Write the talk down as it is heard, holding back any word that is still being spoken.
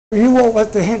You won't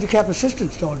let the handicap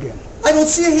assistance dog in. I don't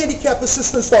see a handicap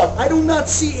assistance dog. I do not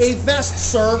see a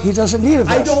vest, sir. He doesn't need a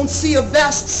vest. I don't see a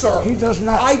vest, sir. He does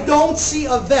not. I don't see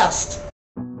a vest.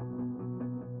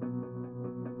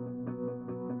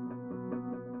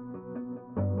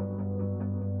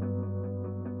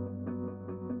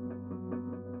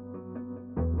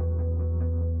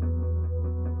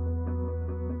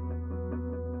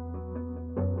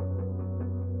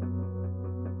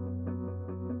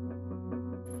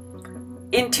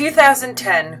 In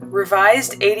 2010,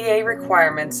 revised ADA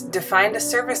requirements defined a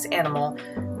service animal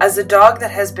as a dog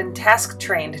that has been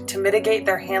task-trained to mitigate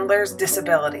their handler's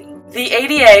disability. The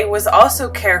ADA was also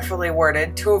carefully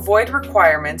worded to avoid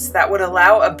requirements that would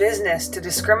allow a business to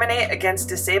discriminate against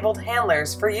disabled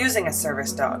handlers for using a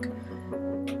service dog.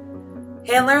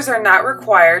 Handlers are not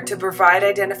required to provide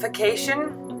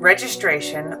identification,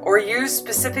 registration, or use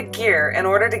specific gear in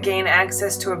order to gain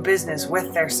access to a business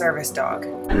with their service dog.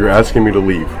 You're asking me to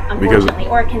leave because... Unfortunately,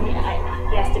 or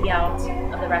he has to be out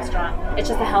of the restaurant. It's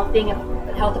just a health thing. If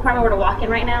the health department were to walk in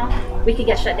right now, we could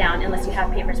get shut down unless you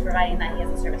have papers providing that he has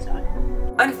a service dog.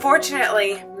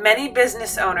 Unfortunately, many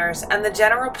business owners and the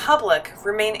general public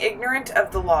remain ignorant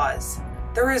of the laws.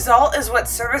 The result is what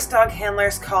service dog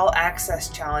handlers call access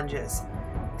challenges.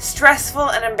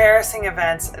 Stressful and embarrassing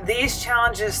events, these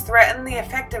challenges threaten the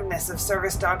effectiveness of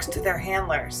service dogs to their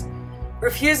handlers.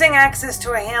 Refusing access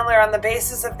to a handler on the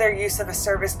basis of their use of a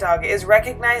service dog is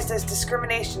recognized as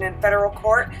discrimination in federal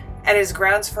court and is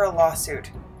grounds for a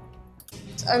lawsuit.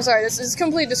 I'm sorry, this is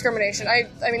complete discrimination. I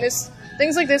mean,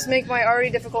 things like this make my already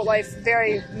difficult life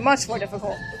very much more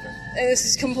difficult. And this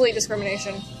is complete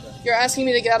discrimination. You're asking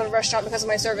me to get out of the restaurant because of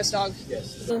my service dog.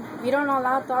 Yes. You don't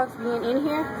allow dogs being in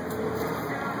here?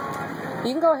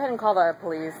 You can go ahead and call the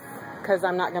police, because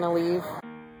I'm not going to leave.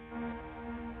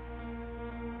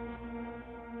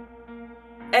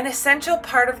 An essential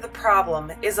part of the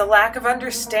problem is a lack of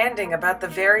understanding about the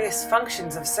various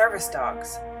functions of service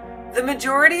dogs. The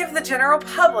majority of the general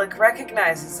public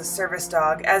recognizes a service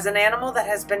dog as an animal that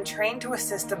has been trained to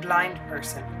assist a blind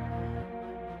person.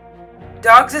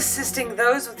 Dogs assisting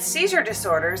those with seizure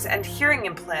disorders and hearing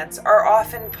implants are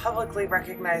often publicly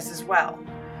recognized as well.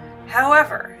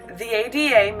 However, the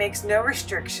ADA makes no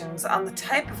restrictions on the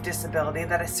type of disability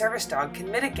that a service dog can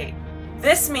mitigate.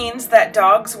 This means that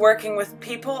dogs working with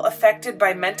people affected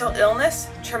by mental illness,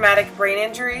 traumatic brain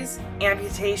injuries,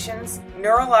 amputations,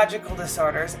 neurological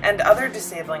disorders, and other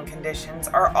disabling conditions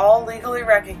are all legally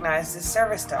recognized as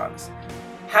service dogs.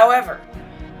 However,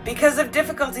 because of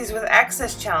difficulties with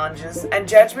access challenges and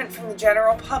judgment from the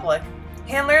general public,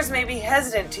 handlers may be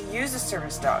hesitant to use a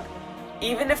service dog,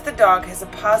 even if the dog has a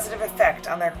positive effect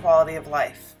on their quality of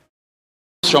life.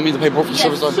 Show me the paperwork for the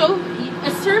service dog. Show a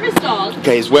service dog.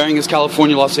 Okay, he's wearing his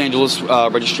California, Los Angeles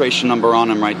registration number on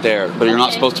him right there. But you're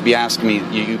not supposed to be asking me.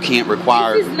 You can't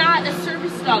require... This is not a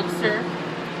service dog, sir.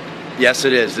 Yes,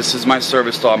 it is. This is my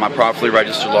service dog, my properly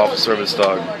registered lawful service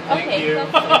dog. Okay,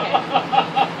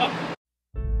 okay.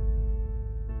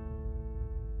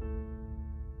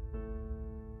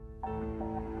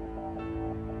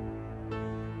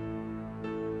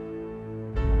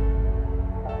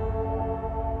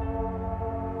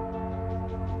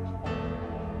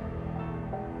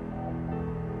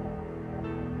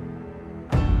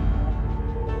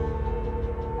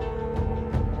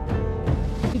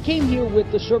 He came here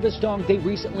with the service dog they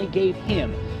recently gave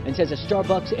him and says a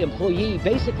Starbucks employee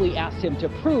basically asked him to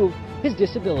prove his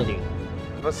disability.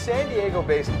 The San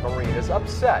Diego-based Marine is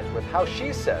upset with how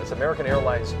she says American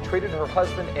Airlines treated her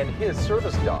husband and his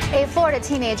service dog. A Florida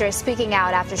teenager is speaking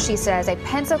out after she says a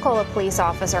Pensacola police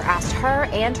officer asked her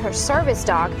and her service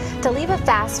dog to leave a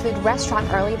fast food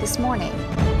restaurant early this morning.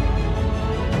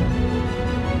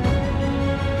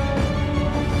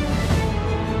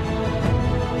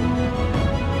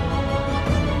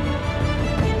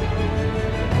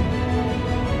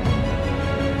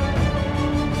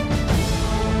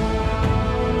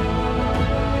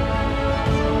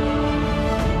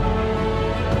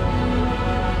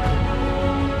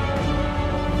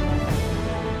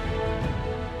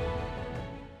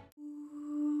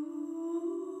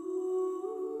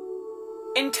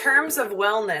 In terms of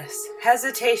wellness,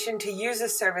 hesitation to use a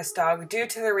service dog due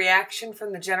to the reaction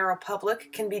from the general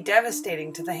public can be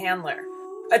devastating to the handler.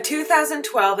 A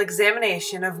 2012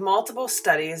 examination of multiple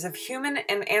studies of human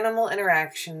and animal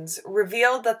interactions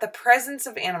revealed that the presence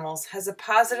of animals has a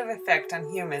positive effect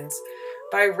on humans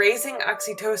by raising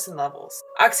oxytocin levels.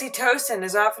 Oxytocin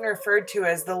is often referred to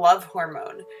as the love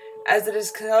hormone, as it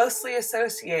is closely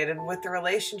associated with the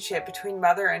relationship between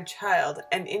mother and child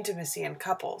and intimacy in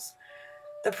couples.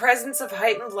 The presence of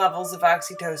heightened levels of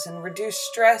oxytocin reduce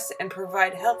stress and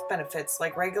provide health benefits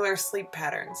like regular sleep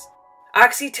patterns.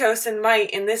 Oxytocin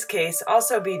might, in this case,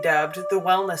 also be dubbed the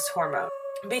wellness hormone.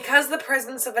 Because the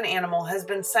presence of an animal has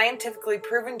been scientifically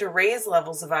proven to raise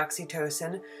levels of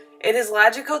oxytocin, it is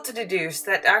logical to deduce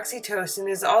that oxytocin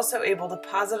is also able to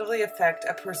positively affect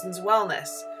a person's wellness.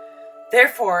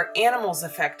 Therefore, animals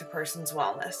affect a person's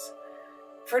wellness.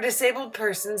 For disabled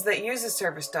persons that use a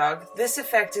service dog, this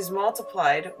effect is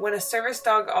multiplied when a service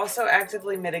dog also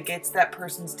actively mitigates that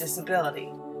person's disability.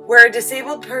 Where a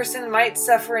disabled person might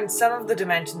suffer in some of the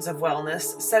dimensions of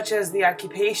wellness, such as the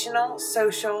occupational,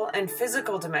 social, and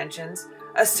physical dimensions,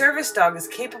 a service dog is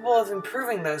capable of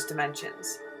improving those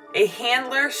dimensions. A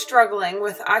handler struggling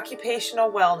with occupational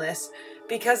wellness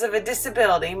because of a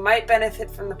disability might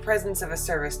benefit from the presence of a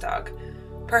service dog.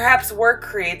 Perhaps work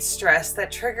creates stress that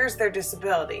triggers their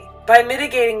disability. By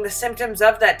mitigating the symptoms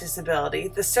of that disability,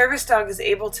 the service dog is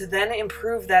able to then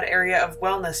improve that area of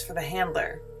wellness for the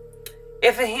handler.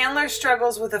 If a handler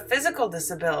struggles with a physical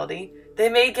disability, they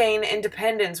may gain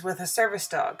independence with a service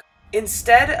dog.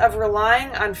 Instead of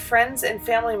relying on friends and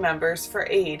family members for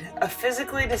aid, a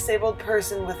physically disabled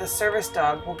person with a service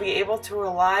dog will be able to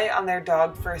rely on their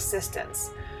dog for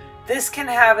assistance. This can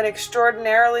have an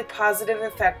extraordinarily positive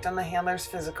effect on the handler's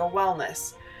physical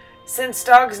wellness. Since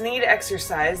dogs need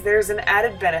exercise, there is an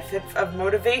added benefit of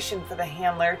motivation for the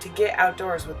handler to get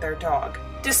outdoors with their dog.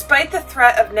 Despite the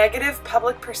threat of negative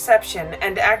public perception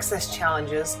and access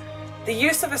challenges, the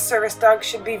use of a service dog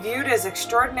should be viewed as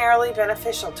extraordinarily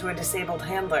beneficial to a disabled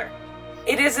handler.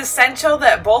 It is essential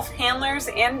that both handlers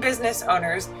and business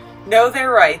owners know their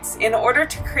rights in order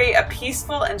to create a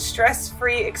peaceful and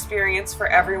stress-free experience for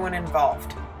everyone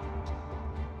involved.